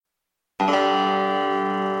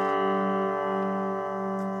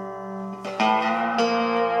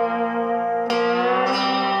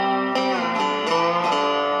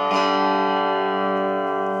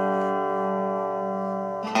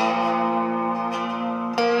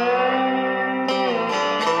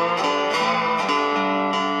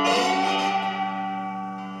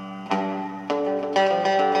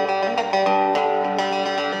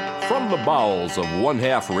bowels of one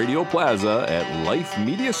half Radio Plaza at Life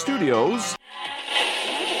Media Studios.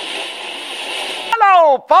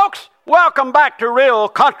 Hello, folks. Welcome back to Real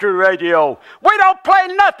Country Radio. We don't play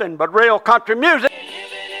nothing but real country music.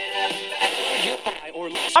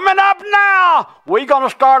 Coming up now, we're going to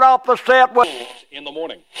start off the set with In the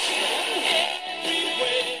Morning.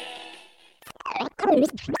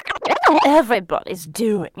 Everybody's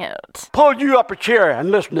doing it. Pull you up a chair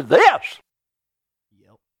and listen to this.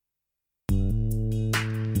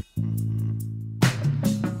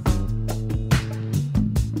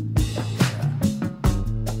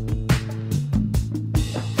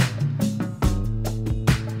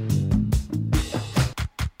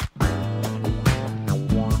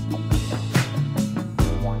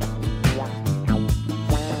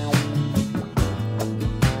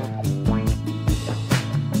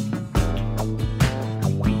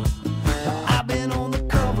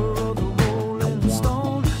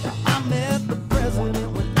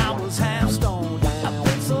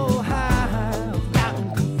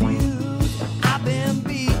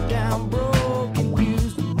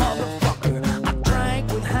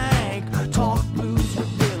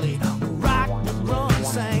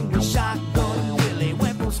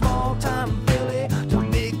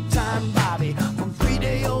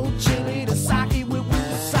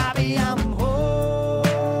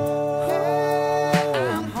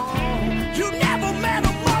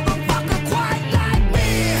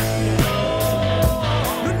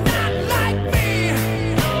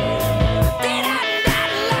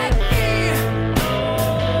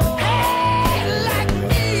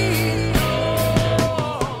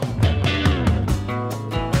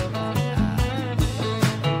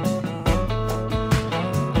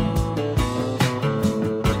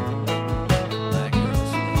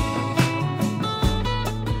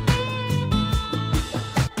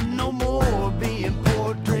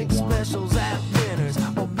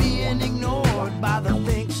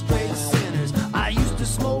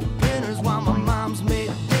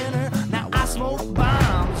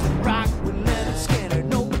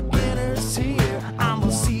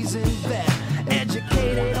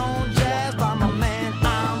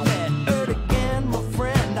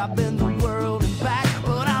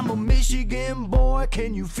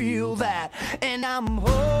 Can you feel that? And I'm home.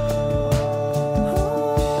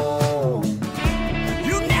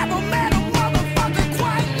 You never met a motherfucker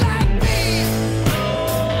quite like me.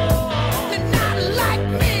 Not like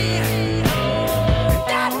me.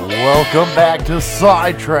 Welcome back to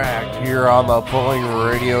Sidetracked here on the Pulling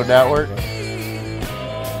Radio Network.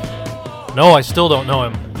 No, I still don't know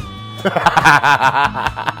him.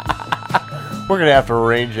 We're going to have to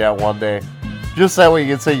arrange that one day. Just that way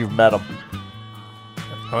you can say you've met him.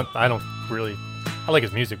 I don't really. I like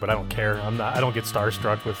his music, but I don't care. I don't get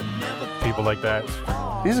starstruck with people like that.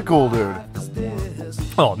 He's a cool dude.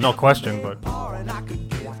 Oh, no question, but.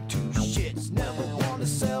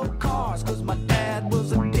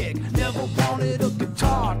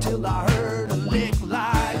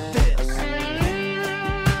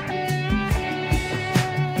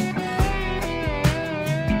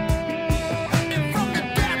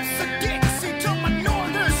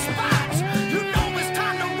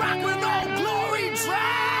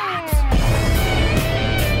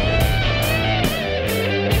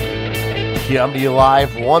 Come to you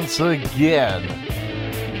live once again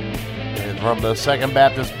and from the Second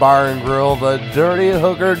Baptist Bar and Grill, the Dirty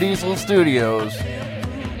Hooker Diesel Studios.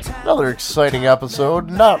 Another exciting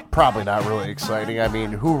episode. Probably not really exciting. I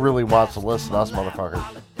mean, who really wants to listen to us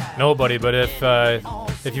motherfuckers? Nobody, but if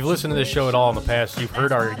you've listened to this show at all in the past, you've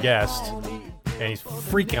heard our guest, and he's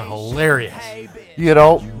freaking hilarious. You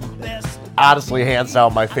know, honestly, hands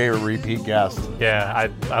down, my favorite repeat guest. Yeah,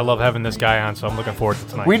 I love having this guy on, so I'm looking forward to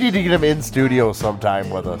tonight. We need to get him in studio sometime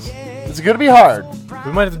with us. It's going to be hard.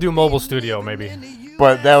 We might have to do a mobile studio, maybe.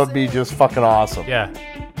 But that would be just fucking awesome. Yeah.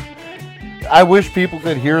 I wish people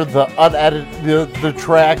could hear the unedited, the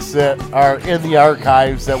tracks that are in the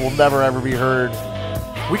archives that will never ever be heard.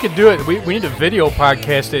 We could do it. We need to video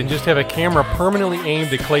podcast it and just have a camera permanently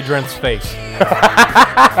aimed at Clay Drent's face.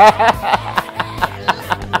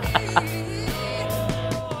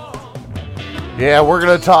 Yeah, we're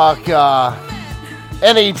going to talk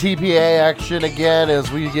NATPA action again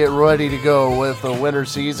as we get ready to go with the winter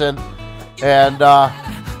season. And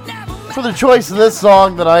for the choice of this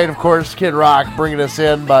song tonight, of course, Kid Rock bringing us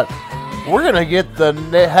in. But we're going to get the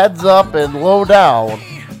heads up and low down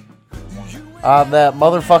on that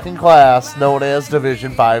motherfucking class known as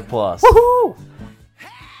Division 5+. Woohoo!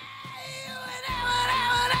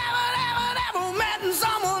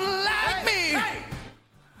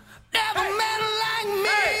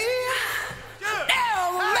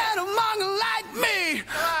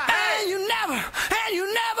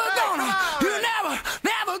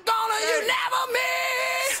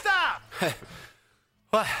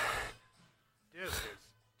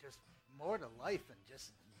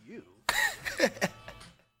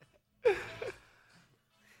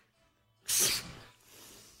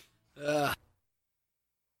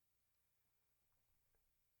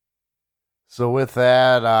 So with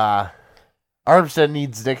that, Armstead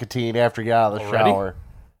needs nicotine after he got out of the Already? shower.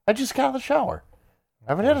 I just got out of the shower.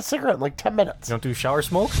 I haven't had a cigarette in like 10 minutes. You don't do shower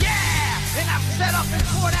smoke? Yeah, and I've set up and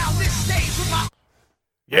poured out this stage with my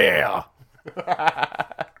Yeah.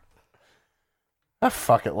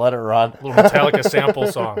 Fuck it, let it run. A little Metallica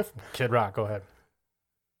sample song. Kid Rock, go ahead.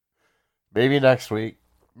 Maybe next week.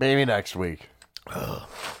 Maybe next week.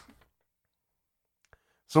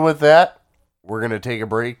 So with that, we're going to take a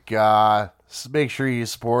break. Make sure you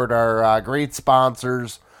support our great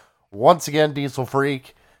sponsors. Once again, Diesel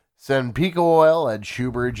Freak, Send Pico Oil at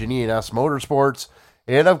Shoebridge and E&S Motorsports,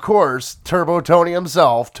 and of course, Turbo Tony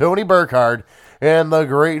himself, Tony Burkhardt, and the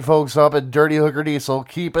great folks up at Dirty Hooker Diesel,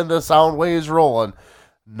 keeping the sound waves rolling,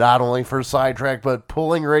 not only for Sidetrack, but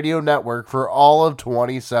Pulling Radio Network for all of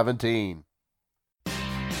 2017.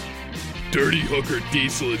 Dirty Hooker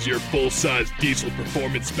Diesel is your full-size diesel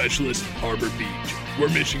performance specialist in Harbor Beach. We're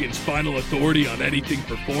Michigan's final authority on anything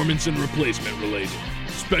performance and replacement related.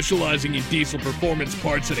 Specializing in diesel performance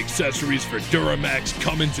parts and accessories for Duramax,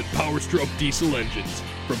 Cummins, and Power Stroke diesel engines.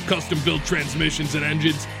 From custom-built transmissions and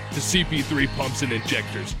engines to CP3 pumps and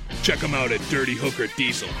injectors. Check them out at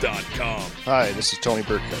DirtyHookerDiesel.com. Hi, this is Tony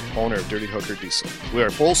Burkett, owner of Dirty Hooker Diesel. We are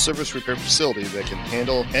a full-service repair facility that can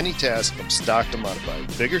handle any task from stock to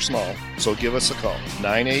modified, big or small, so give us a call.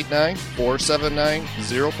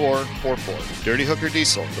 989-479-0444. Dirty Hooker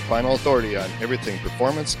Diesel, the final authority on everything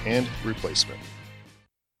performance and replacement.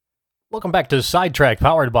 Welcome back to Sidetrack,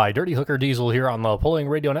 powered by Dirty Hooker Diesel here on the Pulling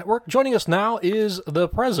Radio Network. Joining us now is the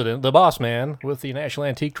president, the boss man, with the National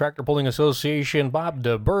Antique Tractor Pulling Association, Bob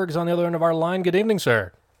Deberg's on the other end of our line. Good evening,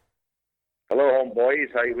 sir. Hello,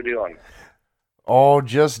 homeboys. How you doing? Oh,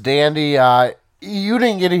 just dandy. You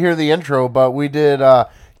didn't get to hear the intro, but we did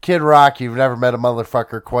Kid Rock, You've Never Met a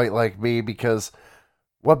Motherfucker Quite Like Me, because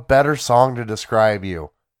what better song to describe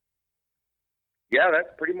you? Yeah, that's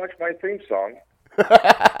pretty much my theme song.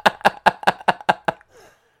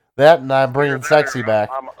 That, and I'm bringing sexy back.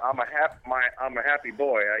 I'm a happy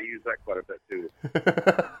boy. I use that quite a bit too.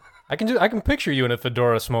 I can picture you in a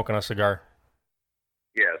fedora smoking a cigar.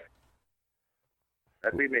 Yes,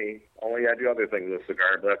 that'd be me. Only I do other things with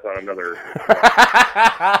cigar, but that's on another.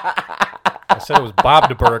 I said it was Bob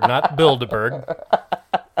Deberg, not Bill Deberg.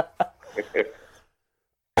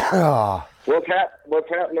 What's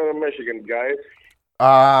happening in Michigan, guys?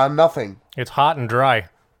 Nothing. It's hot and dry.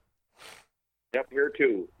 Yep, here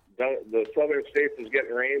too. The southern states is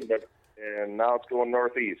getting rain, and now it's going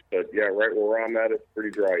northeast. But yeah, right where I'm at, it's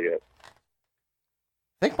pretty dry yet.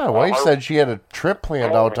 I think my wife said she had a trip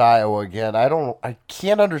planned out to Iowa again. I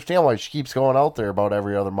can't understand why she keeps going out there about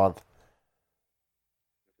every other month.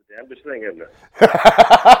 It's the damnedest thing, isn't it?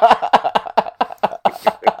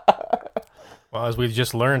 Well, as we've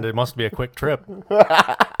just learned, it must be a quick trip.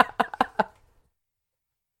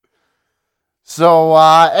 So,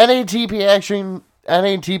 NATP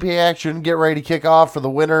action, get ready to kick off for the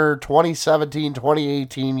winter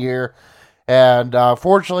 2017-2018 year. And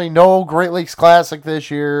fortunately, no Great Lakes Classic this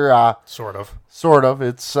year. Sort of.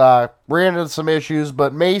 It's ran into some issues,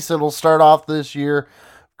 but Mason will start off this year.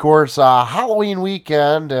 Of course, Halloween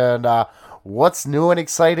weekend. And what's new and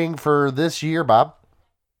exciting for this year, Bob?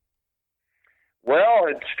 Well,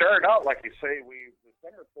 it started out, like you say, the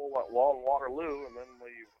summer pool went well in Waterloo, and then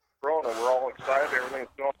we've grown and we're all excited. Everything's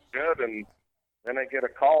going good, and then I get a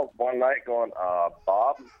call one night going,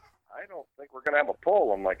 Bob, I don't think we're going to have a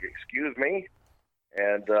pool. I'm like, excuse me?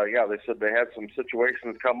 And, yeah, they said they had some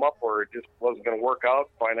situations come up where it just wasn't going to work out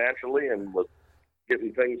financially and with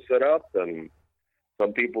getting things set up, and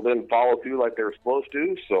some people didn't follow through like they were supposed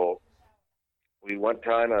to, so we went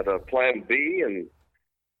kind of to plan B, and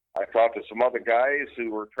I talked to some other guys who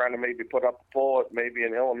were trying to maybe put up a pool at maybe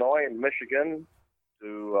in Illinois and Michigan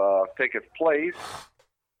to take its place.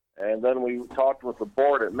 And then we talked with the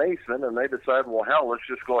board at Mason, and they decided, well, hell, let's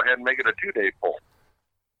just go ahead and make it a 2-day poll.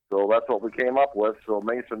 So that's what we came up with. So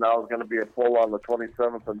Mason now is going to be a poll on the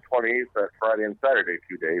 27th and 28th, that Friday and Saturday,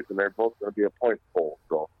 2 days, and they're both going to be a points poll.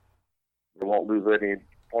 So we won't lose any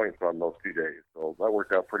points on those 2 days. So that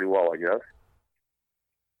worked out pretty well, I guess.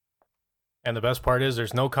 And the best part is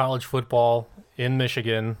there's no college football in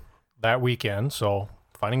Michigan that weekend, so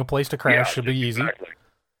finding a place to crash should be easy. Exactly.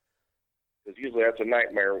 Because usually that's a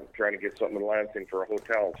nightmare trying to get something in Lansing for a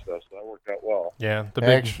hotel and stuff, so that worked out well. Yeah, the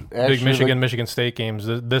big Michigan State games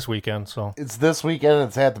this weekend. So it's this weekend, and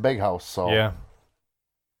it's at the Big House. So yeah,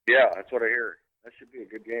 that's what I hear. That should be a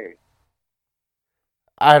good game.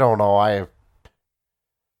 I don't know.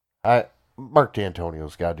 Mark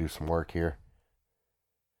D'Antonio's got to do some work here.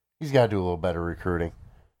 He's got to do a little better recruiting.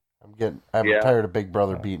 I'm tired of Big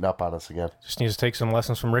Brother beating up on us again. Just needs to take some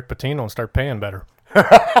lessons from Rick Pitino and start paying better. You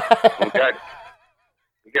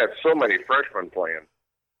got so many freshmen playing.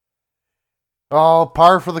 Oh,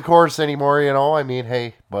 par for the course anymore, I mean,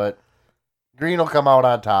 hey, but Green will come out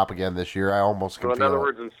on top again this year. I almost can So in feel other it.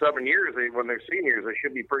 words, in 7 years, when they're seniors, they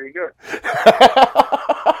should be pretty good.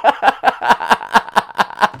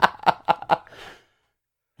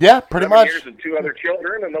 Yeah, pretty 7 much. years and 2 other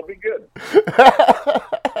children, and they'll be good.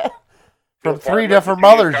 From 3 different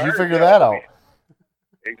mothers, you figure that out.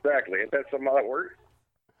 Exactly. Ain't that somehow it works?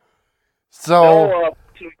 So,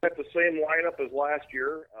 So we got the same lineup as last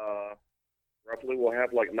year. Roughly, we'll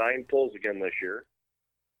have like 9 pulls again this year.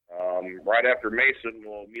 Right after Mason,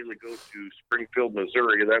 we'll immediately go to Springfield,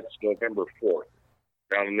 Missouri. That's November 4th,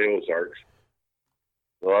 down in the Ozarks.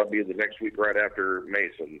 So that'll be the next week right after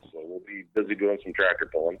Mason. So we'll be busy doing some tractor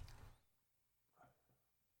pulling.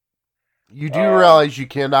 you do realize you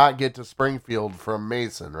cannot get to Springfield from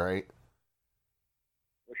Mason, right?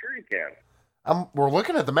 Well, sure you can. We're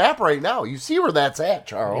looking at the map right now. You see where that's at,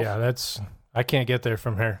 Charles. Yeah, I can't get there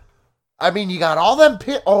from here. I mean, you got all them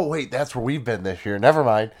pins. Oh, wait, that's where we've been this year. Never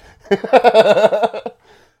mind. We got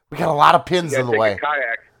a lot of pins in the way. You got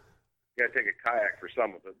to take a kayak for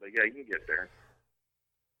some of it, but yeah, you can get there.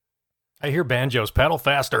 I hear banjos. Paddle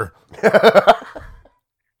faster.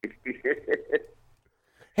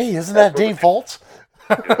 Hey, isn't that Dave Foltz?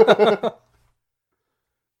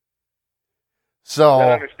 So,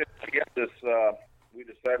 I understand we got this. We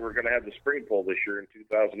decided we're going to have the spring pull this year in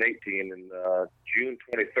 2018, and June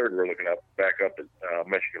 23rd we're looking back up at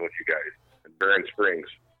Michigan with you guys in Barron Springs.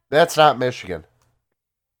 that's not Michigan.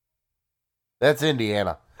 That's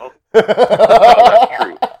Indiana. Oh, that's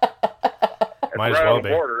true. That's Might as right well on the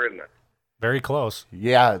be. border, isn't it? Very close.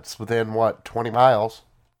 Yeah, it's within, 20 miles?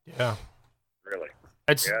 Yeah. Really?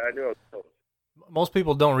 It's Yeah, I knew it was close. most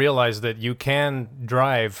people don't realize that you can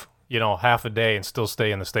drive, half a day and still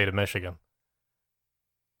stay in the state of Michigan.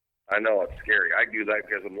 I know, it's scary. I do that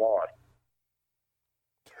because I'm lost.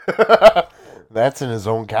 That's in his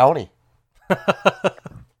own county. It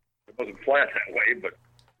wasn't planned that way, but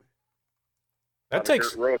That on a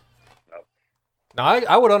takes. dirt road. Now,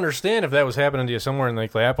 I would understand if that was happening to you somewhere in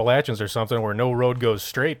like the Appalachians or something where no road goes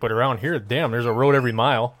straight, but around here, damn, there's a road every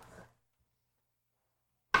mile.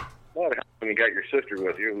 Well, it happens when you got your sister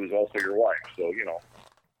with you, who's also your wife, so,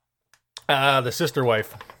 The sister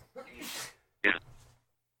wife.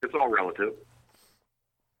 it's all relative.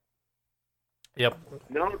 Yep.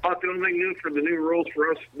 No, about the only thing new for the new rules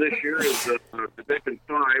for us this year is the Division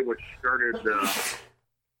 5, which started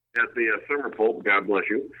at the summer pull, God bless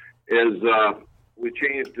you, is we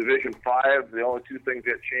changed Division 5. The only 2 things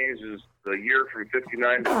that changed is the year from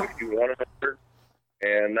 59 to 61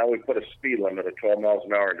 and now we put a speed limit of 12 miles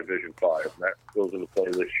an hour in Division 5, and that goes into play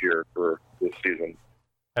this year for this season.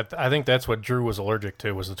 I think that's what Drew was allergic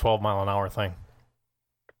to, was the 12-mile-an-hour thing.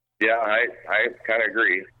 Yeah, I kind of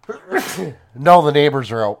agree. No, the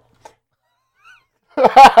neighbors are out.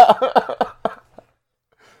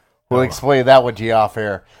 We'll explain that one to you off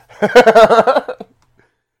air. You got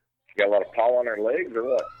a lot of pollen on our legs, or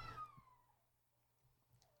what?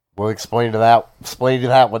 We'll explain that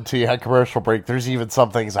one to you on commercial break. There's even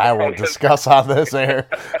some things I won't discuss on this air.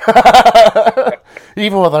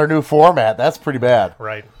 Even with our new format, that's pretty bad.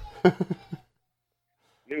 Right.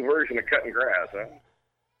 New version of cutting grass,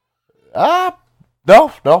 huh?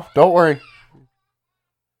 No, don't worry.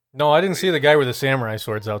 No, I didn't see the guy with the samurai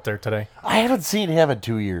swords out there today. I haven't seen him in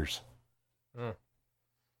 2 years.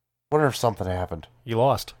 Wonder if something happened. He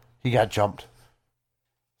lost. He got jumped.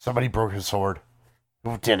 Somebody broke his sword.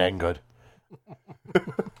 It didn't end good.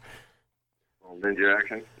 Little ninja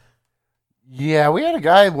action. Yeah, we had a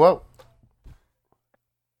guy, right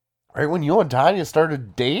when you and Tanya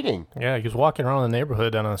started dating. Yeah, he was walking around the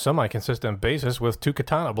neighborhood on a semi-consistent basis with 2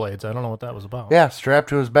 katana blades. I don't know what that was about. Yeah, strapped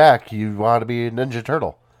to his back. You want to be a Ninja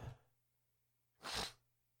Turtle.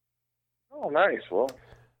 Oh, nice. Well,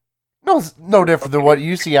 No, it's no different than what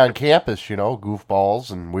you see on campus, goofballs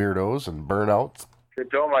and weirdos and burnouts. you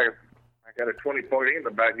tell him I got a 20.8 in the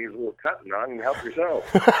back, needs a little cutting on, and help yourself.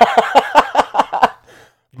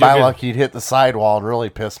 My luck, you'd hit the sidewall and really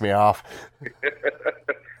piss me off.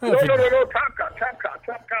 No, top cut.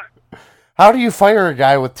 How do you fire a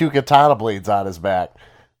guy with 2 katana blades on his back?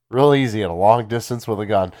 Real easy at a long distance with a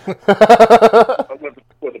gun. With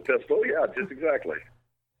a pistol, yeah, just exactly.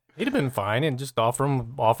 He'd have been fine and just offer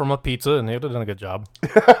him a pizza, and he'd have done a good job.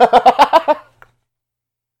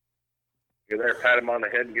 You're there, pat him on the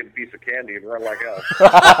head and get a piece of candy and run like hell.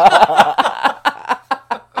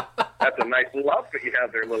 That's a nice little outfit you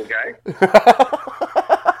have there, little guy.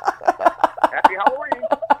 Happy Halloween.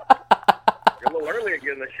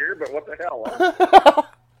 year, but what the hell?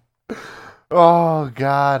 Huh? Oh,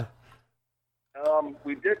 God.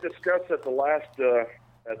 We did discuss at the last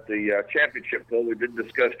at the championship poll. We did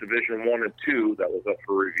discuss Division 1 and 2 that was up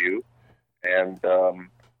for review, and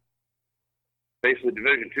basically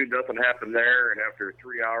Division 2, nothing happened there. And after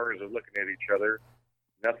 3 hours of looking at each other,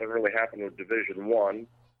 nothing really happened with Division 1.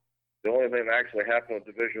 The only thing that actually happened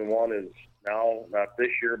with Division 1 is now, not this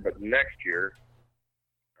year, but next year,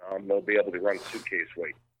 they'll be able to run suitcase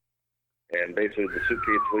weight. And basically the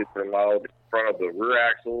suitcase weights are allowed in front of the rear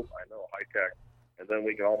axle. I know, high tech. And then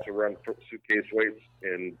we can also run suitcase weights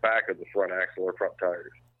in back of the front axle or front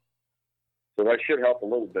tires. So that should help a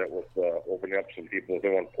little bit with opening up some people if they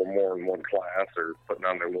want to pull more in one class or putting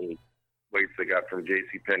on their little weights they got from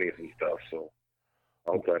JCPenney's and stuff. So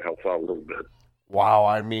I hope that helps out a little bit. Wow,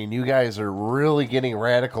 I mean, you guys are really getting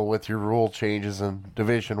radical with your rule changes in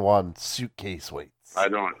Division 1 suitcase weights. I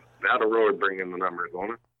know it. That'll really bring in the numbers,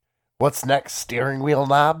 won't it? What's next? Steering wheel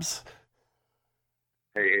knobs?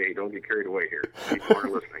 Hey, don't get carried away here. People are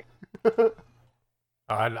listening.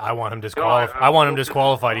 I want him disqualified. I want him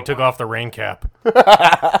disqualified. He took off the rain cap.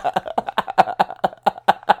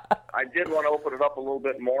 I did want to open it up a little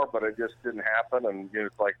bit more, but it just didn't happen. And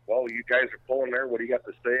it's like, well, you guys are pulling there. What do you got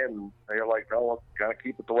to say? And they're like, no, let's kind of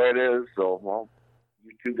keep it the way it is. So, well,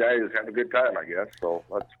 you two guys have a good time, I guess. So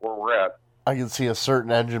that's where we're at. I can see a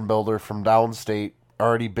certain engine builder from downstate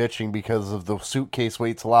already bitching because of the suitcase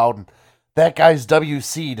weights allowed. And that guy's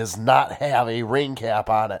WC does not have a rain cap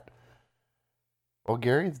on it. Well,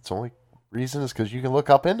 Gary, the only reason is because you can look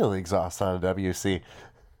up into the exhaust on a WC.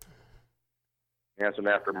 Yeah, it's an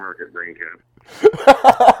aftermarket rain cap.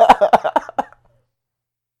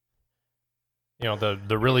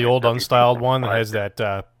 The really old unstyled one that has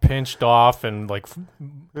that pinched off and like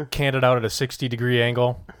canted out at a 60-degree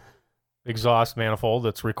angle exhaust manifold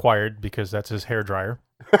that's required because that's his hairdryer.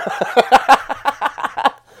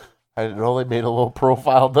 I didn't know they made a little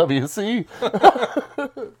profile WC.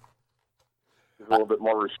 A little bit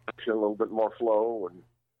more restriction, a little bit more flow, and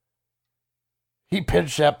he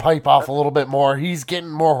pinched that pipe off a little bit more. He's getting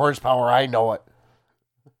more horsepower. I know it.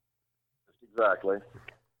 Exactly.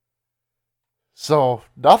 So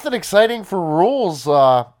nothing exciting for rules,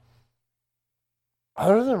 other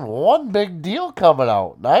than one big deal coming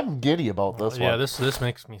out. And I'm giddy about this one. Yeah, this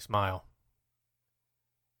makes me smile.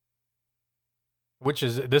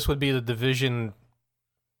 This would be the division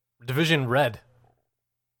red.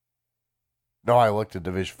 No, I looked at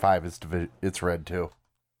Division 5. It's red, too.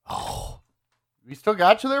 Oh. We still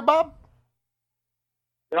got you there, Bob?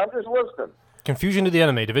 Yeah, I'm just listening. Confusion to the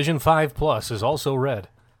enemy. Division 5 Plus is also red.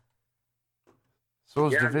 So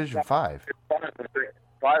is Division 5.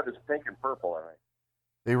 5 is pink and purple, I think.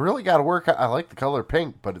 They really got to work. I like the color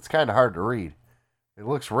pink, but it's kind of hard to read. It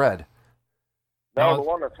looks red. No, the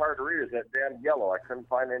one that's hard to read is that damn yellow. I couldn't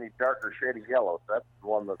find any darker shade of yellow. That's the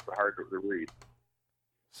one that's hard to read.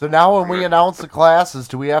 So now when we announce the classes,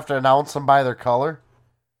 do we have to announce them by their color?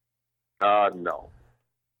 No.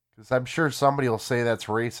 Because I'm sure somebody will say that's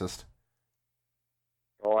racist.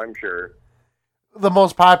 Oh, I'm sure. The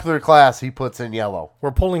most popular class he puts in yellow.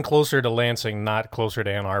 We're pulling closer to Lansing, not closer to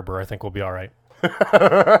Ann Arbor. I think we'll be all right.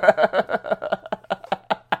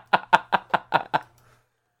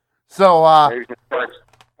 So, there's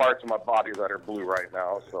parts of my body that are blue right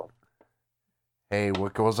now, so. Hey,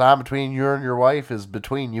 what goes on between you and your wife is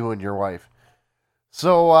between you and your wife.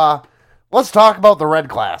 So, let's talk about the red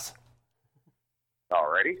class.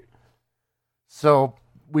 Alrighty. So,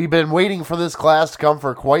 we've been waiting for this class to come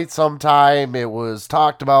for quite some time. It was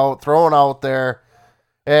talked about, thrown out there,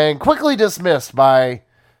 and quickly dismissed by,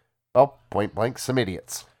 point blank, some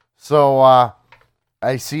idiots. So,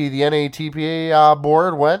 I see the NATPA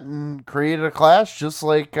board went and created a class just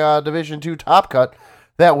like Division 2 Top Cut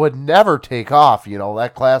that would never take off.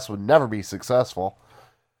 That class would never be successful.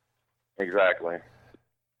 Exactly.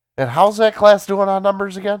 And how's that class doing on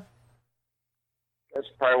numbers again? That's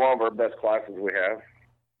probably one of our best classes we have.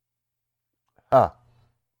 Huh.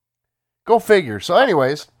 Go figure. So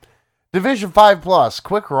anyways, Division 5 Plus,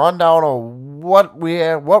 quick rundown of what we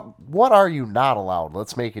have. What are you not allowed?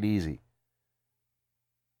 Let's make it easy.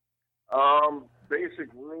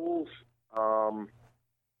 Basic rules.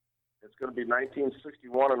 It's going to be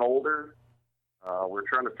 1961 and older. We're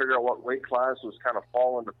trying to figure out what weight class was kind of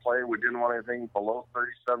fall into play. We didn't want anything below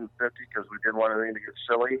 3750 because we didn't want anything to get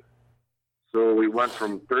silly. So we went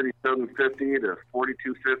from 3750 to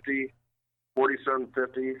 4250,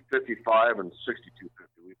 4750, 55, and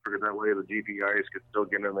 6250. We figured that way the GPIs could still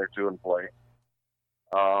get in there too and play.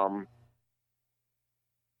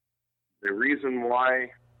 The reason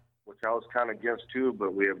why which I was kind of against too,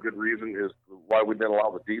 but we have good reason, is why we didn't allow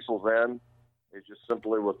the diesels in. It's just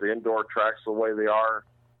simply with the indoor tracks the way they are,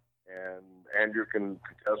 and Andrew can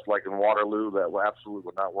contest, like in Waterloo, that absolutely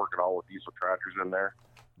would not work at all with diesel tractors in there.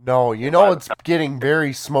 No, it's getting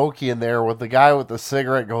very smoky in there with the guy with the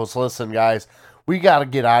cigarette goes, listen, guys, we got to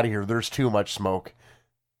get out of here. There's too much smoke.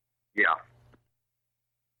 Yeah.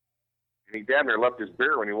 And he damn near left his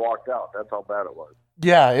beer when he walked out. That's how bad it was.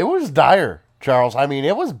 Yeah, it was dire, Charles. I mean,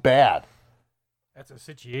 it was bad. That's a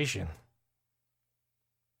situation.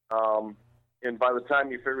 And by the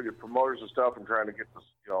time you figure your promoters and stuff and trying to get the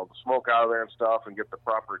smoke out of there and stuff and get the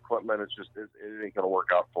proper equipment, it ain't going to work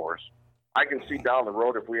out for us. I can see down the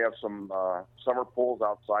road if we have some summer pools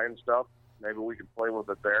outside and stuff, maybe we can play with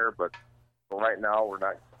it there. But for right now, we're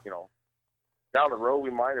not, down the road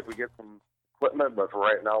we might if we get some equipment, but for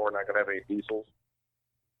right now, we're not going to have any diesels.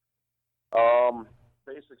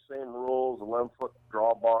 Basic same rules, 11-foot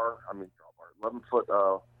 11-foot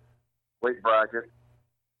weight bracket.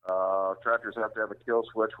 Tractors have to have a kill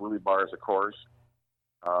switch, wheelie bars, of course.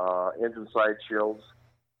 Engine side shields.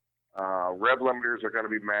 Rev limiters are going to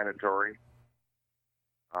be mandatory.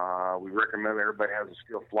 We recommend everybody has a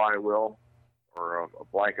steel flywheel or a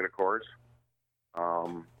blanket, of course.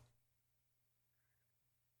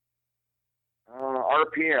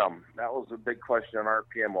 RPM. That was a big question on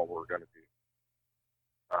RPM, what we're going to do.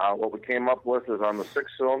 What we came up with is on the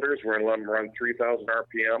 6 cylinders, we're going to let them run 3,000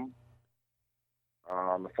 RPM.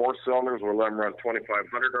 On the 4 cylinders, we'll let them run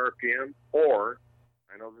 2,500 RPM. Or,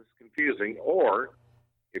 I know this is confusing, or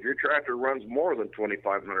if your tractor runs more than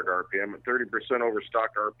 2,500 RPM at 30% over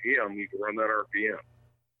stock RPM, you can run that RPM.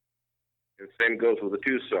 And the same goes with the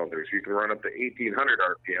 2 cylinders. You can run up to 1,800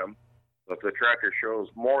 RPM. But if the tractor shows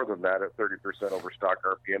more than that at 30% over stock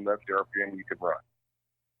RPM, that's the RPM you can run.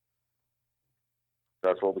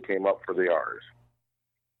 That's what we came up for the R's.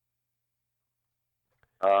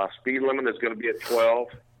 Speed limit is going to be at 12.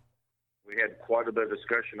 We had quite a bit of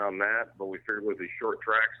discussion on that, but we figured with these short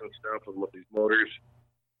tracks and stuff and with these motors,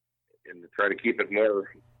 and to try to keep it more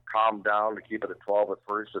calmed down, to keep it at 12 at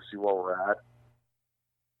first to see where we're at.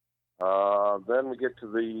 Then we get to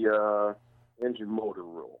the engine motor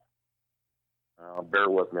rule. Bear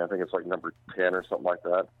with me. I think it's like number 10 or something like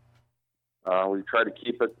that. We try to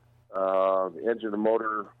keep it, the engine and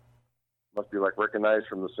motor must be like recognized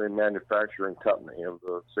from the same manufacturing company of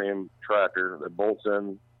the same tractor that bolts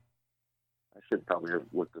in. I should probably have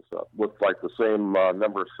looked this up. With like the same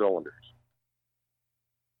number of cylinders.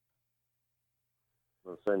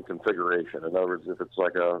 The same configuration. In other words, if it's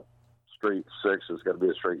like a straight 6, it's got to be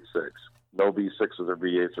a straight 6. No V6s or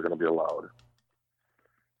V8s are going to be allowed.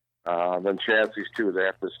 Then chassis too, they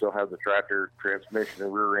have to still have the tractor transmission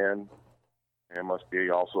and rear end, and must be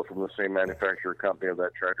also from the same manufacturer company of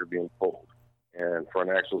that tractor being pulled. And front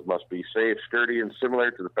axles must be safe, sturdy, and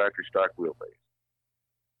similar to the factory stock wheelbase.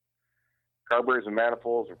 Carburetors and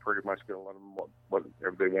manifolds are pretty much going to let them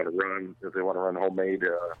whatever they want to run. If they want to run homemade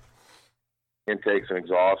intakes and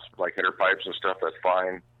exhausts, like header pipes and stuff, that's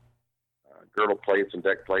fine. Girdle plates and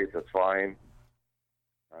deck plates, that's fine.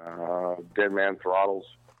 Dead man throttles.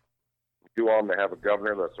 We do want them to have a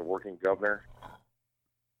governor that's a working governor.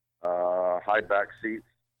 High back seats,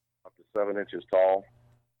 up to 7 inches tall.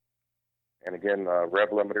 And again, rev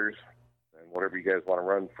limiters and whatever you guys want to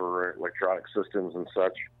run for electronic systems and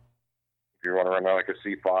such. If you want to run like a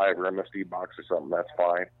C5 or MSD box or something, that's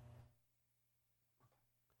fine.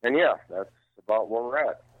 And yeah, that's about where we're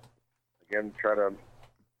at. Again, try to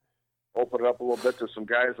open it up a little bit to some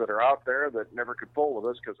guys that are out there that never could pull with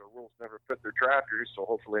us because our rules never fit their tractors, so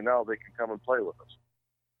hopefully now they can come and play with us.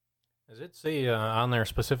 Does it say on there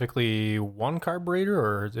specifically one carburetor,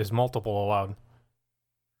 or is multiple allowed?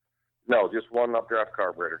 No, just one updraft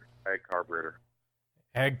carburetor, ag carburetor.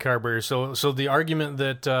 Ag carburetor. So the argument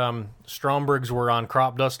that Strombergs were on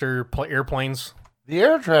crop duster airplanes. The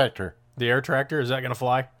air tractor. The air tractor, is that going to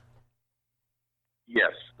fly?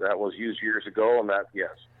 Yes, that was used years ago, and that, yes.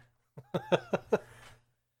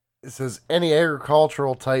 It says any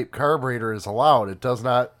agricultural type carburetor is allowed. It does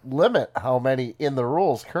not limit how many in the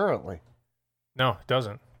rules currently. No, it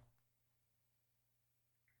doesn't.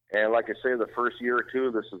 And like I say, the first year or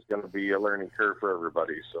two, this is going to be a learning curve for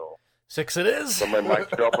everybody. So 6 it is. Somebody might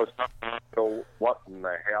show up with something, go, what in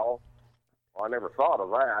the hell? Well, I never thought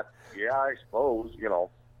of that. Yeah, I suppose,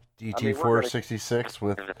 DT466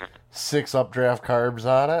 with 6 updraft carbs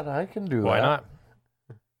on it. I can do that. Why not?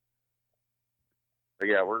 But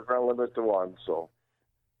yeah, we're going to limit it to 1, so.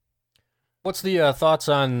 What's the thoughts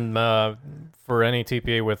on, for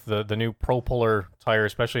NATPA with the new Pro Puller tire,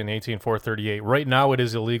 especially in the 18438? Right now it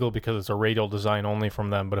is illegal because it's a radial design only from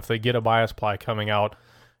them, but if they get a bias ply coming out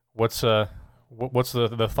What's the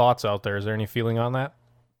thoughts out there? Is there any feeling on that?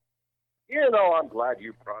 I'm glad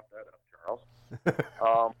you brought that up,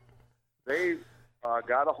 Charles. They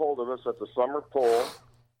got a hold of us at the summer pull,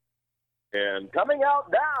 and coming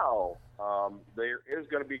out now, there is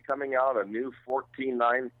going to be coming out a new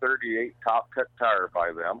 14938 top cut tire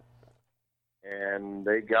by them, and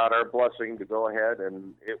they got our blessing to go ahead,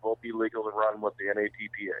 and it will be legal to run with the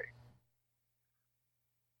NATPA.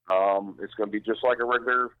 It's going to be just like a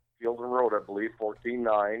regular field and road, I believe,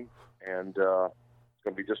 14.9, and it's going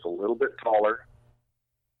to be just a little bit taller.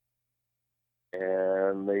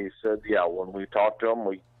 And they said, when we talked to them,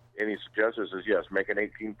 any suggestions is, yes, make an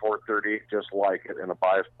 18.438 just like it and a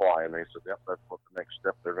bias ply. And they said, yep, that's what the next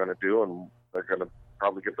step they're going to do, and they're going to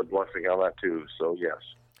probably get the blessing on that too. So, yes.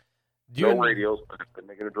 No radios, but if they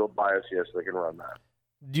make it into a bias, yes, they can run that.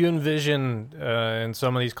 Do you envision in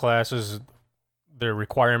some of these classes the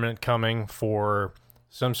requirement coming for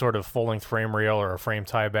some sort of full-length frame rail or a frame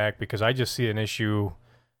tieback? Because I just see an issue,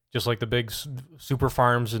 just like the big super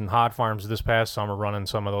farms and hot farms this past summer running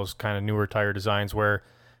some of those kind of newer tire designs where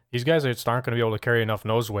these guys just aren't going to be able to carry enough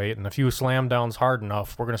nose weight, and if you slam downs hard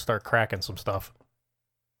enough, we're going to start cracking some stuff.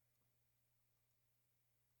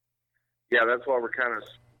 Yeah, that's why we're kind of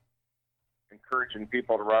encouraging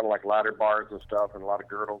people to run like ladder bars and stuff, and a lot of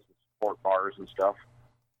girdles and support bars and stuff.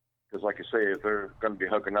 Because like you say, if they're going to be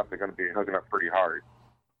hooking up, they're going to be hooking up pretty hard.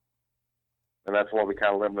 And that's why we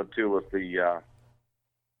kind of limit them too with the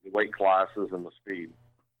weight classes and the speed.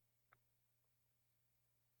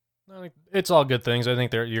 I think it's all good things. I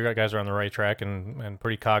think you guys are on the right track and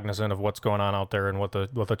pretty cognizant of what's going on out there and what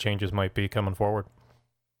the changes might be coming forward.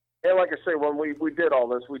 And like I say, when we did all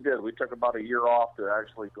this, we took about a year off to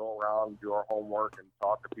actually go around, do our homework, and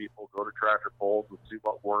talk to people, go to tractor polls and see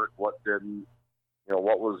what worked, what didn't,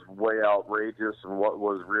 what was way outrageous and what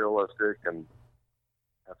was realistic, and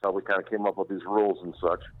that's how we kind of came up with these rules and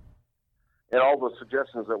such. And all the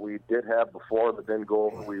suggestions that we did have before that didn't go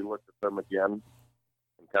over, we looked at them again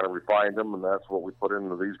and kind of refined them, and that's what we put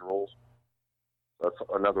into these rules. That's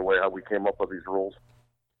another way how we came up with these rules.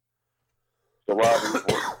 So while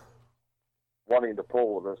we were wanting to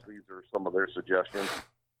pull with us, these are some of their suggestions.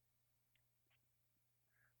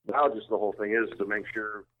 Now just the whole thing is to make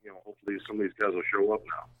sure, hopefully some of these guys will show up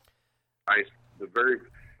now.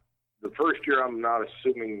 The first year, I'm not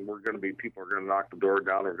assuming people are going to knock the door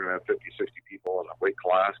down. We're going to have 50, 60 people in a weight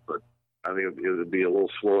class, but I think it'll be a little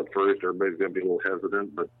slow at first. Everybody's going to be a little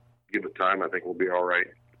hesitant, but give it time. I think we'll be all right.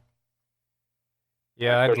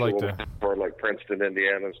 Yeah, Especially I'd like to. For like Princeton,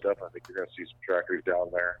 Indiana and stuff, I think you're going to see some trackers down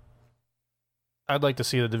there. I'd like to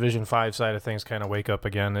see the Division 5 side of things kind of wake up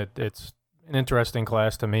again. It's an interesting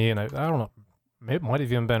class to me, and I don't know, it might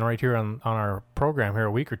have even been right here on our program here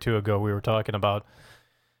a week or two ago. We were talking about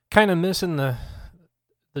kind of missing the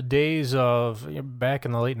days of, back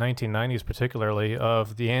in the late 1990s particularly,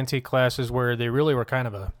 of the antique classes where they really were kind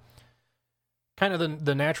of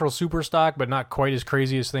the natural super stock, but not quite as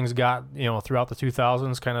crazy as things got, throughout the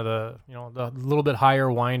 2000s, kind of the little bit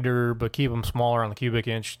higher winder, but keep them smaller on the cubic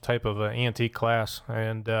inch type of antique class.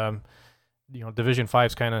 And, Division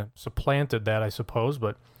 5's kind of supplanted that, I suppose,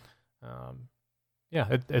 but,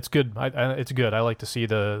 it's good. It's good. I like to see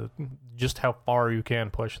just how far you can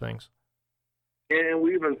push things. And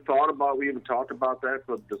we even talked about that,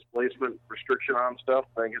 the displacement restriction on stuff.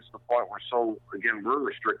 I think it's the point where we're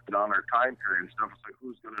restricted on our time period and stuff. It's like,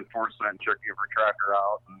 who's going to enforce that and check every tracker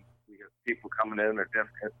out? And we got people coming in,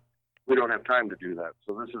 we don't have time to do that.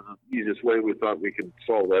 So this is the easiest way we thought we could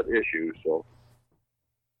solve that issue. So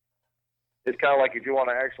it's kind of like if you want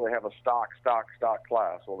to actually have a stock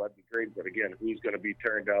class, well, that'd be great. But again, who's going to be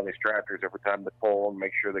tearing down these tractors every time they pull and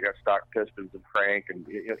make sure they got stock pistons and crank? And,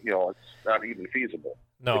 it's not even feasible.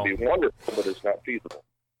 No. It'd be wonderful, but it's not feasible.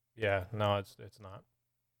 Yeah, no, it's not.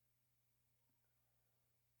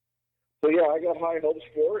 So, yeah, I got high hopes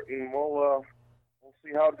for it, and we'll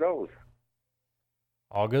see how it goes.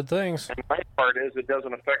 All good things. And the nice part is it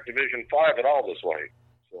doesn't affect Division 5 at all this way.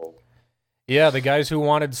 So. Yeah, the guys who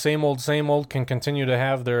wanted same old can continue to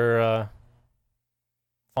have their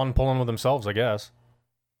fun pulling with themselves, I guess.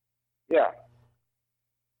 Yeah.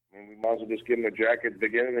 I mean, we might as well just give them a jacket at the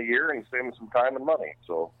beginning of the year and save them some time and money.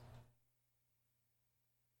 So,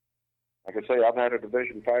 like I say, I've had a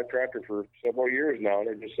Division 5 tractor for several years now, and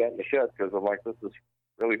they're just sat in the shed because I'm like, this is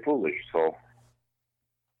really foolish. So.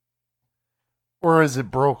 Or is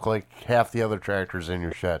it broke like half the other tractors in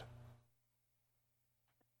your shed?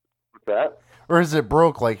 That? Or is it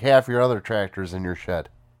broke like half your other tractors in your shed?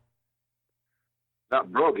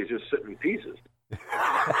 Not broke, it's just sitting in pieces. It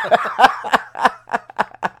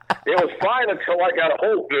was fine until I got a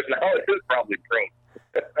hold of it. Now it is probably broke.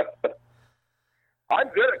 I'm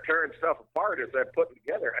good at tearing stuff apart. As I put it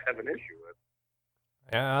together, I have an issue with.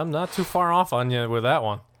 Yeah, I'm not too far off on you with that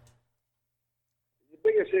one. The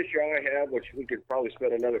biggest issue I have, which we could probably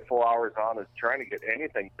spend another 4 hours on, is trying to get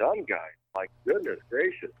anything done, guys. My goodness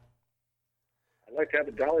gracious. I'd like to have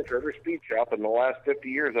a dollar for every speed shop in the last 50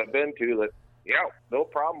 years I've been to that, yeah, no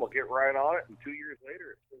problem, we'll get right on it, and 2 years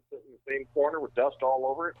later, it's still sitting in the same corner with dust all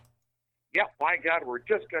over it. Yeah, my God, we're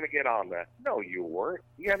just going to get on that. No, you weren't.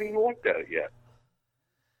 You haven't even looked at it yet.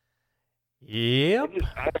 Yep.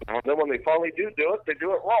 I don't know. Then when they finally do it, they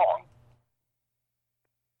do it wrong.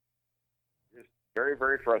 Just very,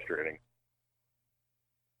 very frustrating.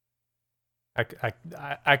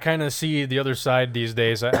 I kind of see the other side these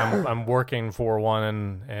days. I'm working for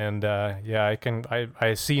one, and yeah,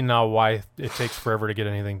 I see now why it takes forever to get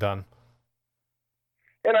anything done.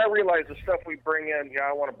 And I realize the stuff we bring in, yeah,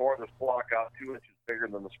 I want to bore this block out 2 inches bigger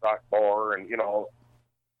than the stock bore, and, you know,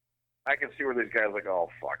 I can see where these guys are like, oh,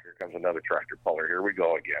 fuck, here comes another tractor puller. Here we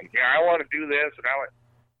go again. Yeah, I want to do this, and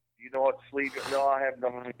do you know what sleeve? No, I have no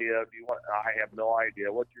idea. I have no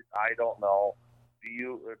idea. I don't know.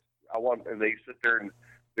 And they sit there and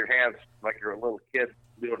their hands like you're a little kid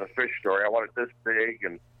doing a fish story. I want it this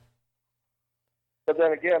big, but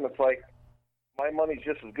then again, it's like, my money's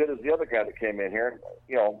just as good as the other guy that came in here.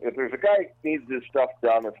 You know, if there's a guy who needs this stuff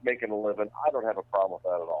done that's making a living, I don't have a problem with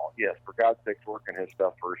that at all. Yes, for God's sake, working his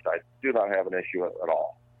stuff first, I do not have an issue at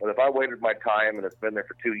all. But if I waited my time and it's been there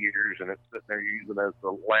for 2 years and it's sitting there using it as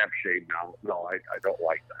the lampshade now, no, I don't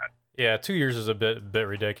like that. Yeah, 2 years is a bit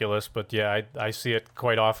ridiculous, but yeah, I see it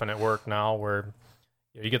quite often at work now where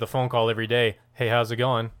you get the phone call every day. Hey, how's it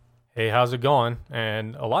going? Hey, how's it going?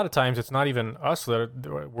 And a lot of times it's not even us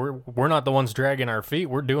we're not the ones dragging our feet.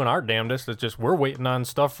 We're doing our damnedest. It's just we're waiting on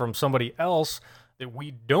stuff from somebody else that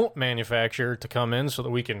we don't manufacture to come in so that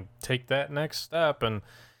we can take that next step. And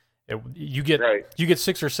you get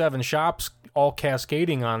 6 or 7 shops all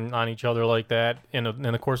cascading on each other like that in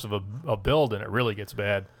the course of a build, and it really gets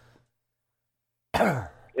bad. And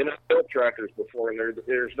I've built tractors before, and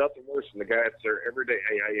there's nothing worse than the guy that's there every day.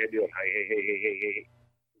 Hey, how you doing? Hey.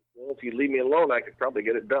 Well, if you leave me alone, I could probably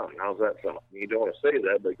get it done. How's that sound? You don't want to say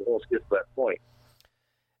that, but you almost get to that point.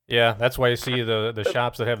 Yeah, that's why you see the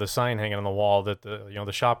shops that have the sign hanging on the wall that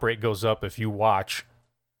the shop rate goes up if you watch.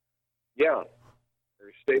 Yeah,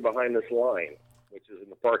 or stay behind this line, which is in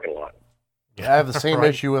the parking lot. Yeah, I have the same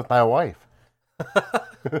issue with my wife.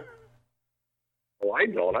 Well, I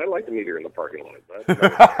don't. I like to meet her in the parking lot.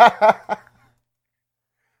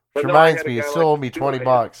 Which reminds me, you still owe me $20.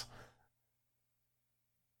 Actually,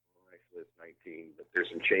 it's 19, but there's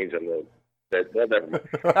some change on the. Never mind.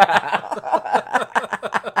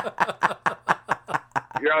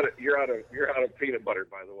 You're out of peanut butter,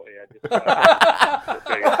 by the way.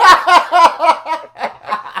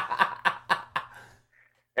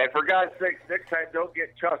 And for God's sake, next time don't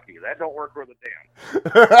get chunky. That don't work worth a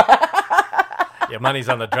damn. Your money's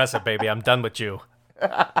on the dresser, baby. I'm done with you.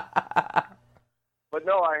 But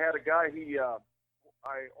no, I had a guy.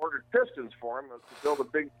 I ordered pistons for him to build a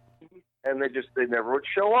big, and they never would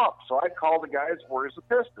show up. So I called the guys. Where's the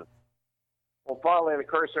piston? Well, finally, and of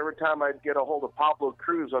course, every time I'd get a hold of Pablo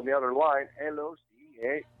Cruz on the other line,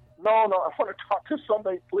 L-O-C-A. No, I want to talk to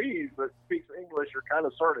somebody, please, that speaks English or kind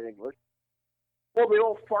of sort of English. Well, the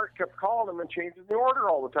old fart kept calling him and changing the order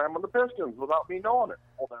all the time on the pistons without me knowing it.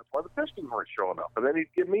 Well, that's why the pistons weren't showing up. And then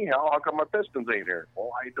he'd give me hell. How come my pistons ain't here?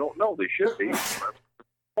 Well, I don't know. They should be. That's what it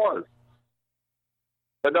was.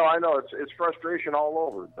 But no, I know it's frustration all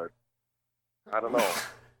over. But I don't know.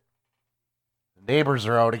 The neighbors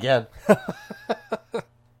are out again. God,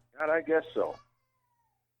 I guess so.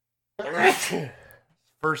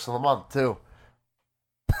 First of the month, too.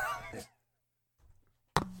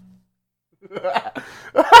 I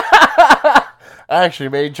actually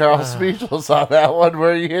made Charles speechless on that one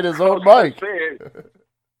where he hit his own mic.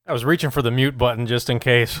 I was reaching for the mute button just in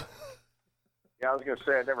case. Yeah, I was going to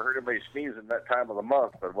say I never heard anybody sneezing that time of the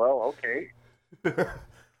month, but well, okay.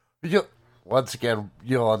 Once again,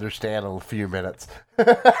 you'll understand in a few minutes.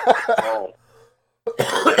 Oh.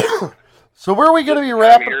 So where are we going to be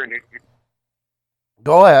wrapping?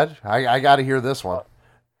 Go ahead. I got to hear this one.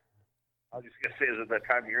 I was just going to say, is it that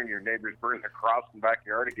time of year and your neighbors burning their crops in the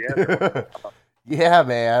backyard again? Yeah,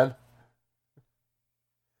 man.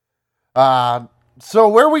 So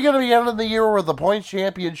where are we going to be ending the year with the points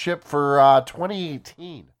championship for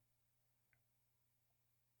 2018?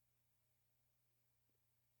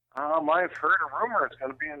 I've heard a rumor it's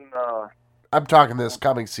going to be in... I'm talking this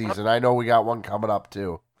coming season. I know we got one coming up,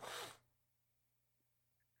 too.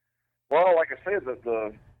 Well, like I said,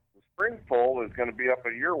 the spring pull is going to be up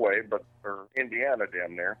your way, or Indiana,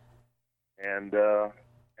 damn near. And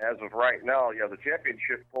as of right now, yeah, the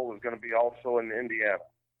championship pull is going to be also in Indiana,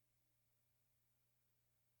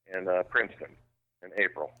 in Princeton, in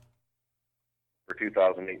April for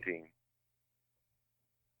 2018. You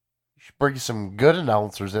should bring some good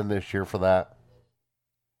announcers in this year for that.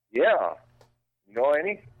 Yeah. You know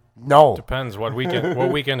any? No. Depends what weekend.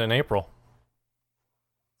 What weekend in April?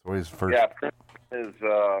 It's always first. Yeah, Princeton is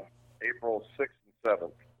April 6th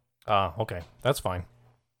and 7th. Okay, that's fine.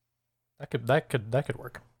 That could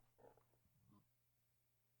work.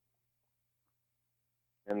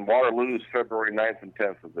 And Waterloo's February 9th and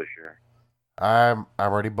 10th of this year. I'm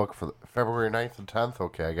already booked for February 9th and 10th.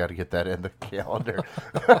 Okay, I got to get that in the calendar.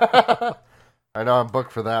 I know I'm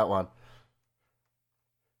booked for that one.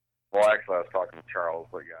 Well, actually, I was talking to Charles,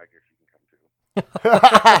 but yeah, I guess you can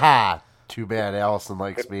come too. Too bad Allison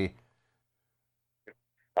likes me.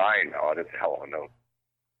 I know, it's a hell of a note.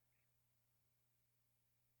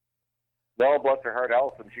 No, bless her heart,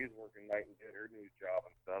 Allison, she's working night and day at her new job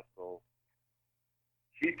and stuff, so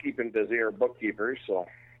she's keeping busy, her bookkeeper, so.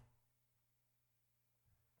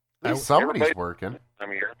 At least somebody's working.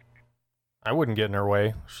 I'm here. I wouldn't get in her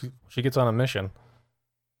way. She gets on a mission.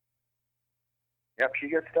 Yep, she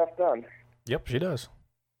gets stuff done. Yep, she does.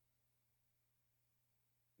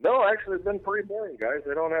 No, actually, it's been pretty boring, guys.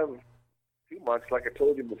 I don't have too much. Like I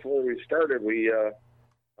told you before we started,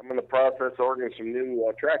 I'm in the process of ordering some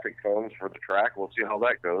new traffic cones for the track. We'll see how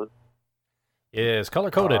that goes. Yeah, it's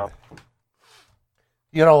color-coded.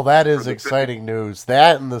 You know, that is exciting news.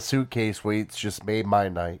 That and the suitcase weights just made my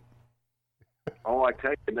night. Oh, I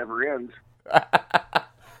tell you, it never ends.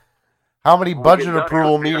 How many budget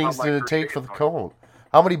approval meetings did it take for the cone?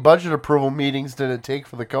 How many budget approval meetings did it take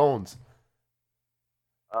for the cones?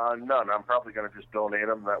 None. I'm probably going to just donate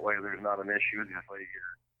them. That way there's not an issue. Just like here.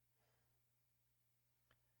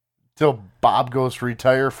 Till Bob goes to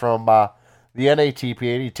retire from the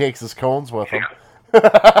NATPA and he takes his cones with him. Fine.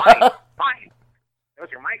 Those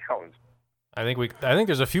are my cones. I think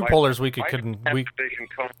there's a few pullers we could station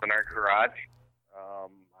cones in our garage.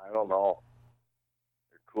 I don't know.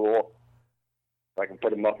 They're cool. I can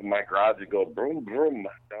put them up in my garage and go broom, broom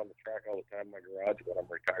down the track all the time in my garage when I'm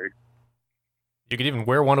retired. You could even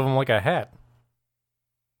wear one of them like a hat.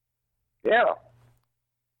 Yeah.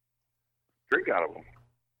 Drink out of them.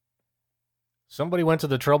 Somebody went to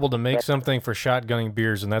the trouble to make something for shotgunning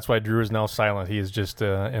beers, and that's why Drew is now silent. He is just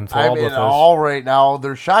enthralled with us. All right now,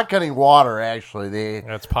 they're shotgunning water, actually.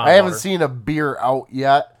 That's pond I haven't water. seen a beer out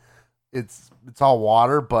yet. It's all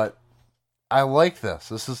water, but I like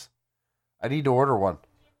this. I need to order one.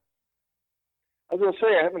 I was going to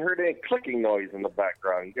say, I haven't heard any clicking noise in the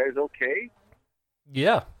background. You guys okay?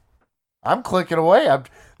 Yeah. I'm clicking away.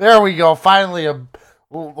 There we go. Finally, one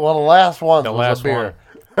of the last ones was a beer.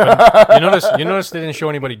 You notice they didn't show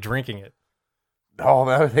anybody drinking it.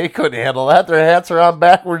 No, they couldn't handle that. Their hats are on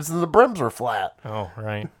backwards and the brims are flat. Oh,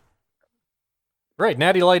 right. Right,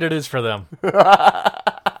 Natty Light it is for them.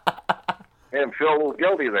 And feel a little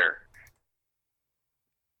guilty there.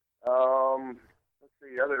 Let's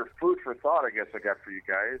see, other food for thought, I guess I got for you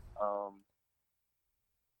guys.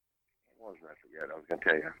 What was that? I forget. I was going to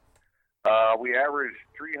tell you. We averaged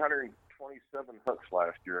 327 hooks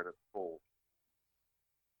last year at its full.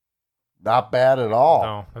 Not bad at all.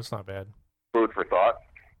 No, that's not bad. Food for thought.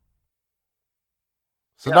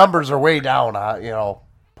 So numbers are way down.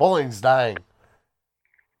 Pulling's dying.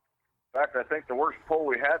 In fact, I think the worst pull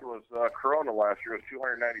we had was Corona last year. It was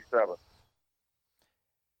 297.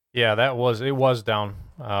 Yeah, it was down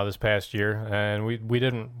this past year, and we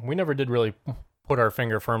never did really put our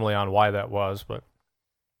finger firmly on why that was, but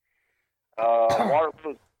Water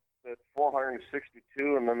was at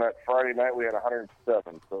 462, and then that Friday night we had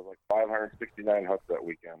 107, so like 569 hooks that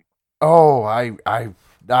weekend. Oh, I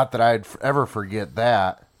not that I'd ever forget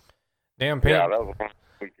that. Damn paint. Yeah, that was a fun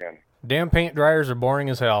weekend. Damn paint dryers are boring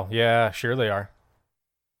as hell. Yeah, sure they are.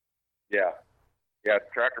 Yeah. Yeah,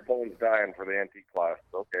 tractor pulling's dying for the antique class.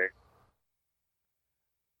 Okay.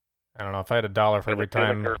 I don't know, if I had $1 for every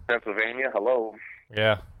time... Pennsylvania, hello.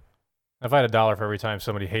 Yeah. If I had $1 for every time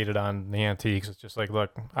somebody hated on the antiques, it's just like,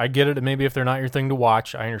 look, I get it, maybe if they're not your thing to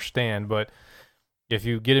watch, I understand, but if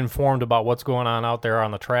you get informed about what's going on out there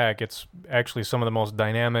on the track, it's actually some of the most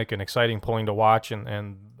dynamic and exciting pulling to watch,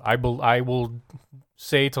 and I will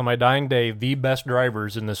say till my dying day, the best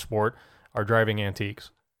drivers in this sport are driving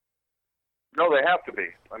antiques. No, they have to be.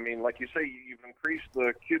 I mean, like you say, you've increased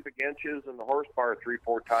the cubic inches and the horsepower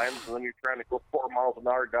 3-4 times, and then you're trying to go 4 miles an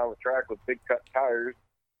hour down the track with big cut tires,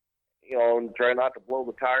 and try not to blow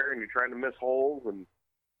the tire, and you're trying to miss holes, and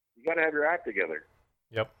you got to have your act together.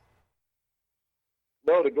 Yep.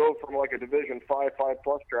 No, to go from like a Division 5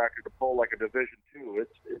 plus tractor to pull like a Division 2,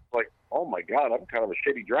 it's like, oh my God, I'm kind of a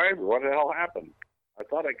shitty driver. What the hell happened? I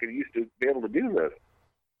thought I used to be able to do this.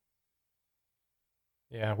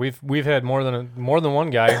 Yeah, we've had more than one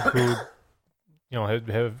guy who,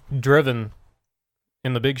 have driven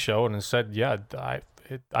in the big show and has said, yeah,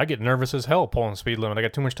 I get nervous as hell pulling speed limit. I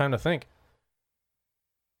got too much time to think.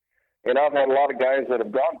 And I've had a lot of guys that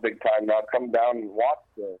have gone big time now come down and watch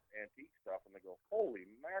the antique stuff, and they go, holy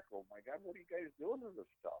mackerel, my God, what are you guys doing to this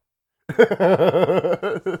stuff?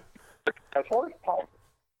 That's horsepower.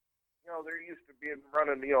 They're used to being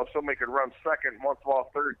running, somebody could run second, once in a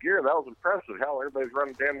while third gear. That was impressive. Hell, everybody's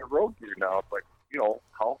running damn the road gear now. It's like,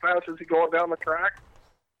 how fast is he going down the track?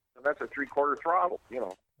 And that's a 3/4 throttle,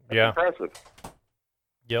 That's impressive.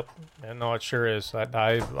 Yep. And no, it sure is.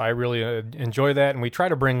 I really enjoy that, and we try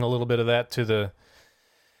to bring a little bit of that to the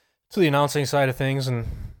announcing side of things and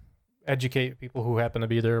educate people who happen to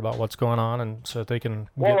be there about what's going on, and so that they can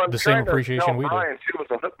get the same appreciation we do. Brian, too, with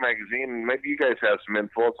the Hook magazine, and maybe you guys have some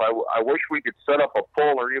influence. I wish we could set up a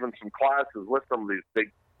poll or even some classes with some of these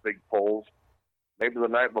big polls, maybe the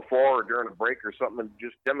night before or during a break or something, and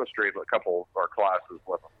just demonstrate a couple of our classes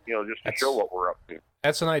with them, just to show what we're up to.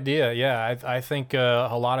 That's an idea. Yeah, I think a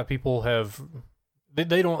lot of people have.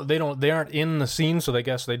 They aren't in the scene, so they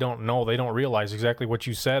don't realize exactly what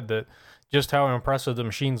you said, that just how impressive the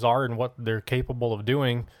machines are and what they're capable of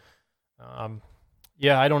doing. I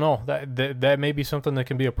don't know. That may be something that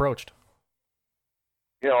can be approached.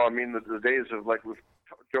 The days of, like we've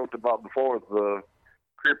joked about before, with the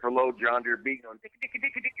creeper load John Deere beat going dicky,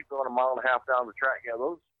 going a mile and a half down the track. Yeah,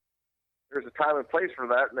 there's a time and place for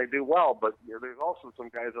that, and they do well. But there's also some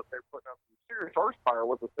guys up there putting up some serious horsepower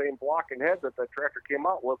with the same block and head that tractor came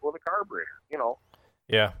out with a carburetor.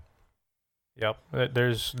 Yeah. Yep.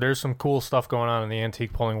 There's some cool stuff going on in the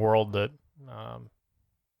antique pulling world that,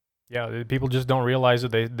 people just don't realize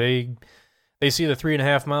it. They see the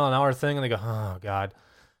 3.5 mile an hour thing and they go, oh God.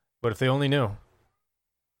 But if they only knew.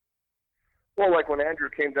 Well, like when Andrew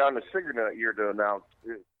came down to Sigurd that year to announce,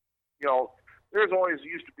 there's always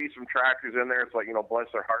used to be some tractors in there. It's like, bless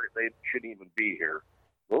their heart, they shouldn't even be here.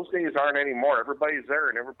 Those days aren't anymore. Everybody's there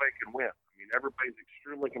and everybody can win. Everybody's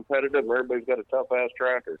extremely competitive. Everybody's got a tough-ass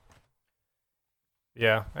tractor.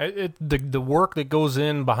 Yeah, the work that goes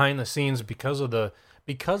in behind the scenes because of the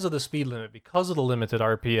speed limit, because of the limited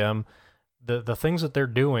RPM, the things that they're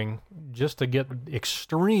doing just to get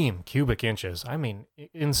extreme cubic inches.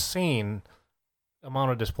 Insane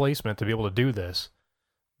amount of displacement to be able to do this.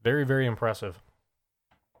 Very, very impressive.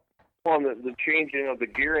 Well, and the changing of the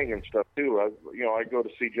gearing and stuff too. I go to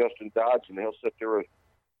see Justin Dodge, and he'll sit there with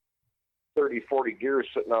 30, 40 gears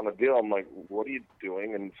sitting on a deal. I'm like, what are you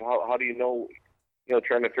doing? And how do you know?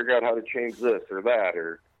 Trying to figure out how to change this or that,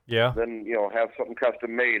 or then have something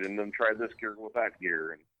custom made, and then try this gear with that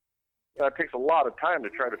gear, and it takes a lot of time to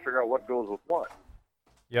try to figure out what goes with what.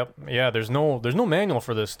 Yep. Yeah. There's no manual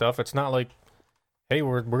for this stuff. It's not like, hey,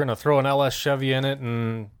 we're gonna throw an LS Chevy in it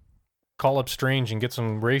and call up Strange and get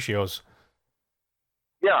some ratios.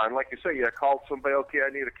 Yeah, and like you say, call somebody. Okay,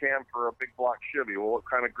 I need a cam for a big block Chevy. Well, what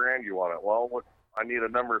kind of grand you want it? Well, I need a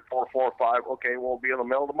number 445. Okay, we'll be in the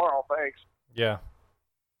mail tomorrow. Thanks. Yeah.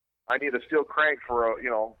 I need a steel crank for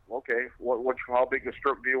okay, how big a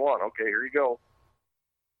stroke do you want? Okay, here you go.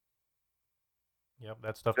 Yep,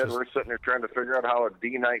 that stuff. Then we're sitting there trying to figure out how a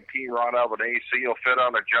D19 rod out of an AC will fit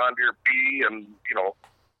on a John Deere B, and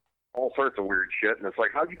all sorts of weird shit. And it's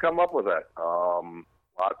like, how'd you come up with that?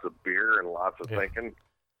 Lots of beer and lots of thinking.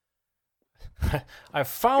 I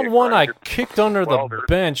found one I kicked under the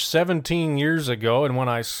bench 17 years ago, and when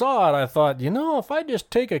I saw it, I thought, if I just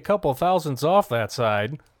take a couple thousandths off that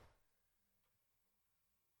side.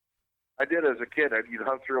 I did as a kid. You'd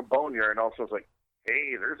hunt through a boneyard, and also it's like,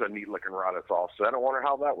 hey, there's a neat-looking rod that's offset. I wonder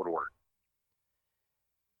how that would work.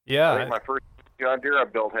 Yeah. I think my first John Deere I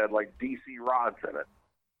built had, like, DC rods in it.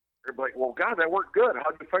 They're like, well, God, that worked good.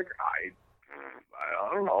 How'd you figure?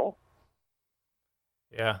 I don't know.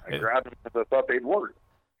 Yeah. I grabbed them because I thought they'd work.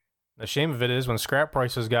 The shame of it is when scrap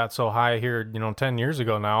prices got so high here, 10 years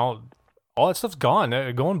ago now, all that stuff's gone.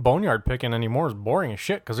 Going boneyard picking anymore is boring as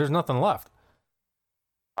shit because there's nothing left.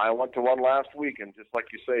 I went to one last week, and just like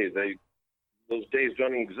you say, those days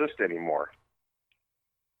don't exist anymore.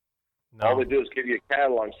 No. All they do is give you a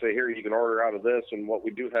catalog and say, here, you can order out of this, and what we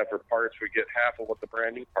do have for parts, we get half of what the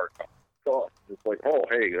brand new part costs. So it's like, oh,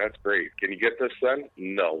 hey, that's great. Can you get this then?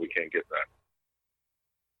 No, we can't get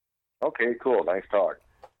that. Okay, cool. Nice talk.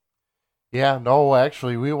 Yeah, no,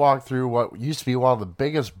 actually, we walked through what used to be one of the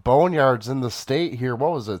biggest boneyards in the state here.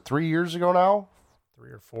 What was it, 3 years ago now?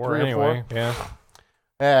 3 or 4 anyway, yeah.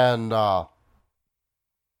 And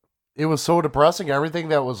it was so depressing. Everything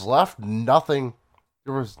that was left, nothing.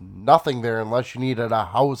 There was nothing there unless you needed a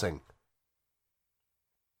housing.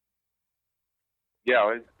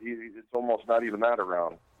 Yeah, it's almost not even that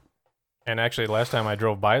around. And actually, last time I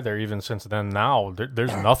drove by there, even since then, now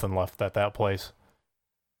there's nothing left at that place.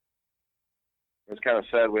 It's kind of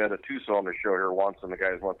sad. We had a 2-cylinder show here once, and the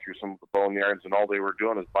guys went through some of the boneyards, and all they were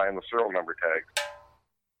doing is buying the serial number tags.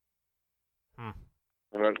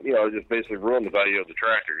 And then, it just basically ruined the value of the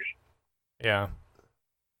tractors. Yeah.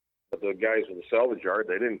 But the guys with the salvage yard,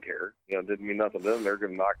 they didn't care. It didn't mean nothing to them. They're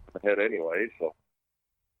going to knock them in the head anyway. So,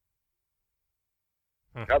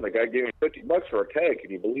 God, the guy gave me $50 for a tag.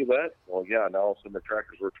 Can you believe that? Well, yeah. Now all of a sudden the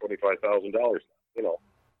tractor's worth $25,000.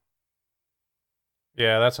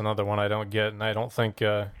 Yeah, that's another one I don't get, and I don't think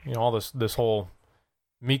all this whole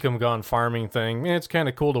Meekum gone farming thing. It's kind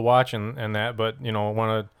of cool to watch and that, but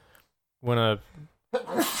when a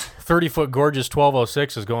 30-foot gorgeous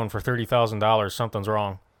 1206 is going for $30,000, something's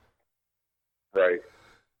wrong. Right.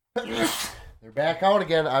 They're back out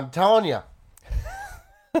again. I'm telling you.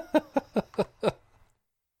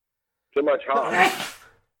 Too much hot.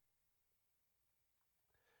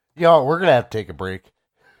 We're gonna have to take a break.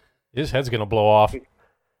 His head's gonna blow off.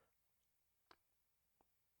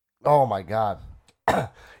 Oh my God.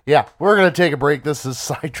 Yeah, we're gonna take a break. This is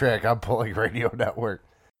Sidetrack on Pulling Radio Network.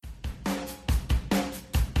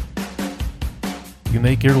 You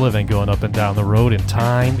make your living going up and down the road, and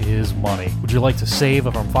time is money. Would you like to save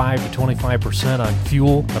from 5 to 25% on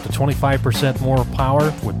fuel, up to 25% more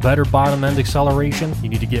power with better bottom-end acceleration? You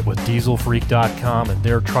need to get with DieselFreak.com and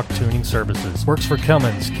their truck tuning services. Works for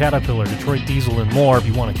Cummins, Caterpillar, Detroit Diesel, and more. If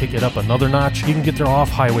you want to kick it up another notch, you can get their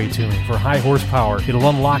off-highway tuning for high horsepower. It'll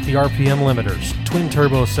unlock the RPM limiters, twin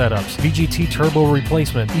turbo setups, VGT turbo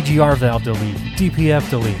replacement, EGR valve delete, DPF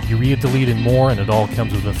delete, urea delete, and more, and it all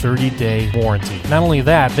comes with a 30-day warranty. Not only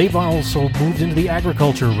that, they've also moved into the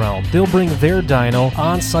agriculture realm. They'll bring their dyno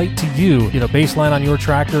on site to you. Get a baseline on your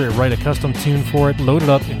tractor and write a custom tune for it, load it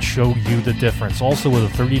up, and show you the difference. Also with a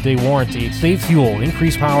 30-day warranty, save fuel,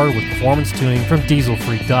 increase power with performance tuning from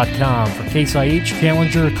DieselFreak.com. For Case IH,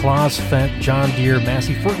 Challenger, Claas, Fendt, John Deere,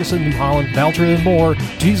 Massey, Ferguson, New Holland, Valtra, and more,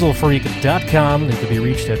 DieselFreak.com. They can be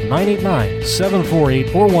reached at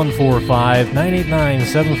 989-748-4145,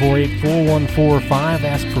 989-748-4145.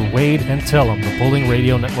 Ask for Wade and tell them the Pulling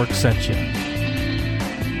Radio Network sent you.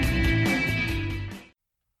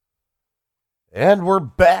 And we're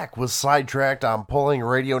back with Sidetracked on Pulling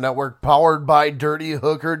Radio Network, powered by Dirty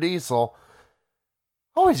Hooker Diesel.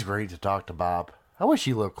 Always great to talk to Bob. I wish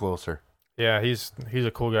he lived closer. Yeah, he's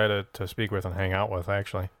a cool guy to speak with and hang out with,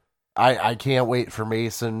 actually. I can't wait for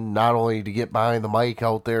Mason not only to get behind the mic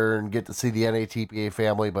out there and get to see the NATPA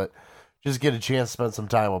family, but just get a chance to spend some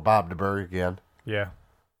time with Bob Deberg again. Yeah,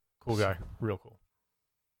 cool guy. Real cool.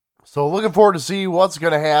 So looking forward to see what's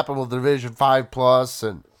going to happen with Division 5 Plus,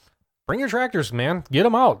 and bring your tractors, man. Get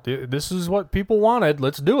them out. This is what people wanted.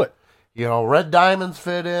 Let's do it. Red diamonds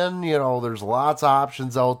fit in. There's lots of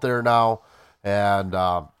options out there now, and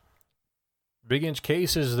big inch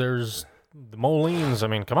cases. There's the Molines. I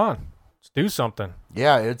mean, come on, let's do something.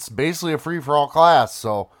 Yeah, it's basically a free-for-all class,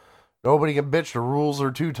 so nobody can bitch the rules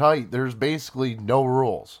are too tight. There's basically no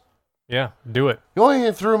rules. Yeah, do it. The only thing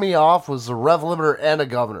that threw me off was the rev limiter and a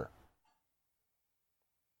governor.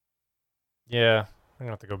 Yeah, I'm going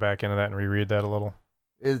to have to go back into that and reread that a little.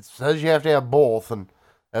 It says you have to have both, and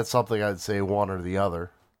that's something I'd say one or the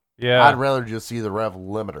other. Yeah. I'd rather just see the rev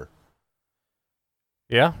limiter.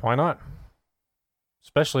 Yeah, why not?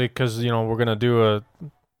 Especially because, we're going to do a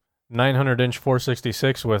 900-inch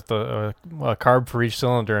 466 with a carb for each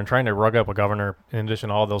cylinder and trying to rug up a governor in addition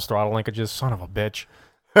to all those throttle linkages. Son of a bitch.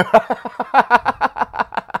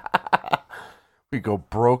 We go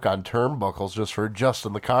broke on turnbuckles just for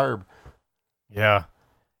adjusting the carb. Yeah.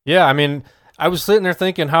 I mean, I was sitting there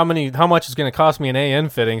thinking how much it's going to cost me in AN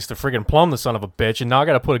fittings to friggin' plumb the son of a bitch, and now I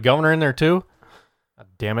got to put a governor in there too. God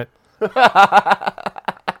damn it!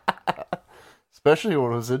 Especially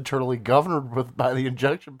when it was internally governed by the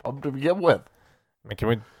injection pump to begin with. I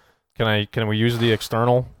mean, can we use the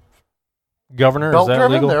external governor? Belt Is that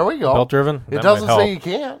driven? legal? There we go. Belt driven. It doesn't say you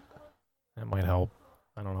can't. That might help.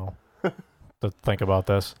 I don't know. To think about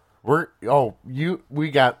this. We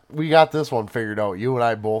got this one figured out. You and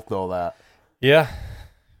I both know that. Yeah,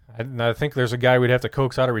 I think there's a guy we'd have to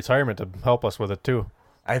coax out of retirement to help us with it too.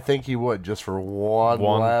 I think he would, just for one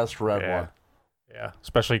last red one. Yeah,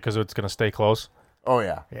 especially because it's going to stay close. Oh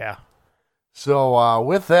yeah. Yeah. So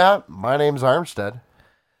with that, my name's Armstead.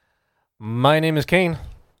 My name is Kane.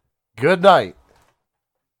 Good night.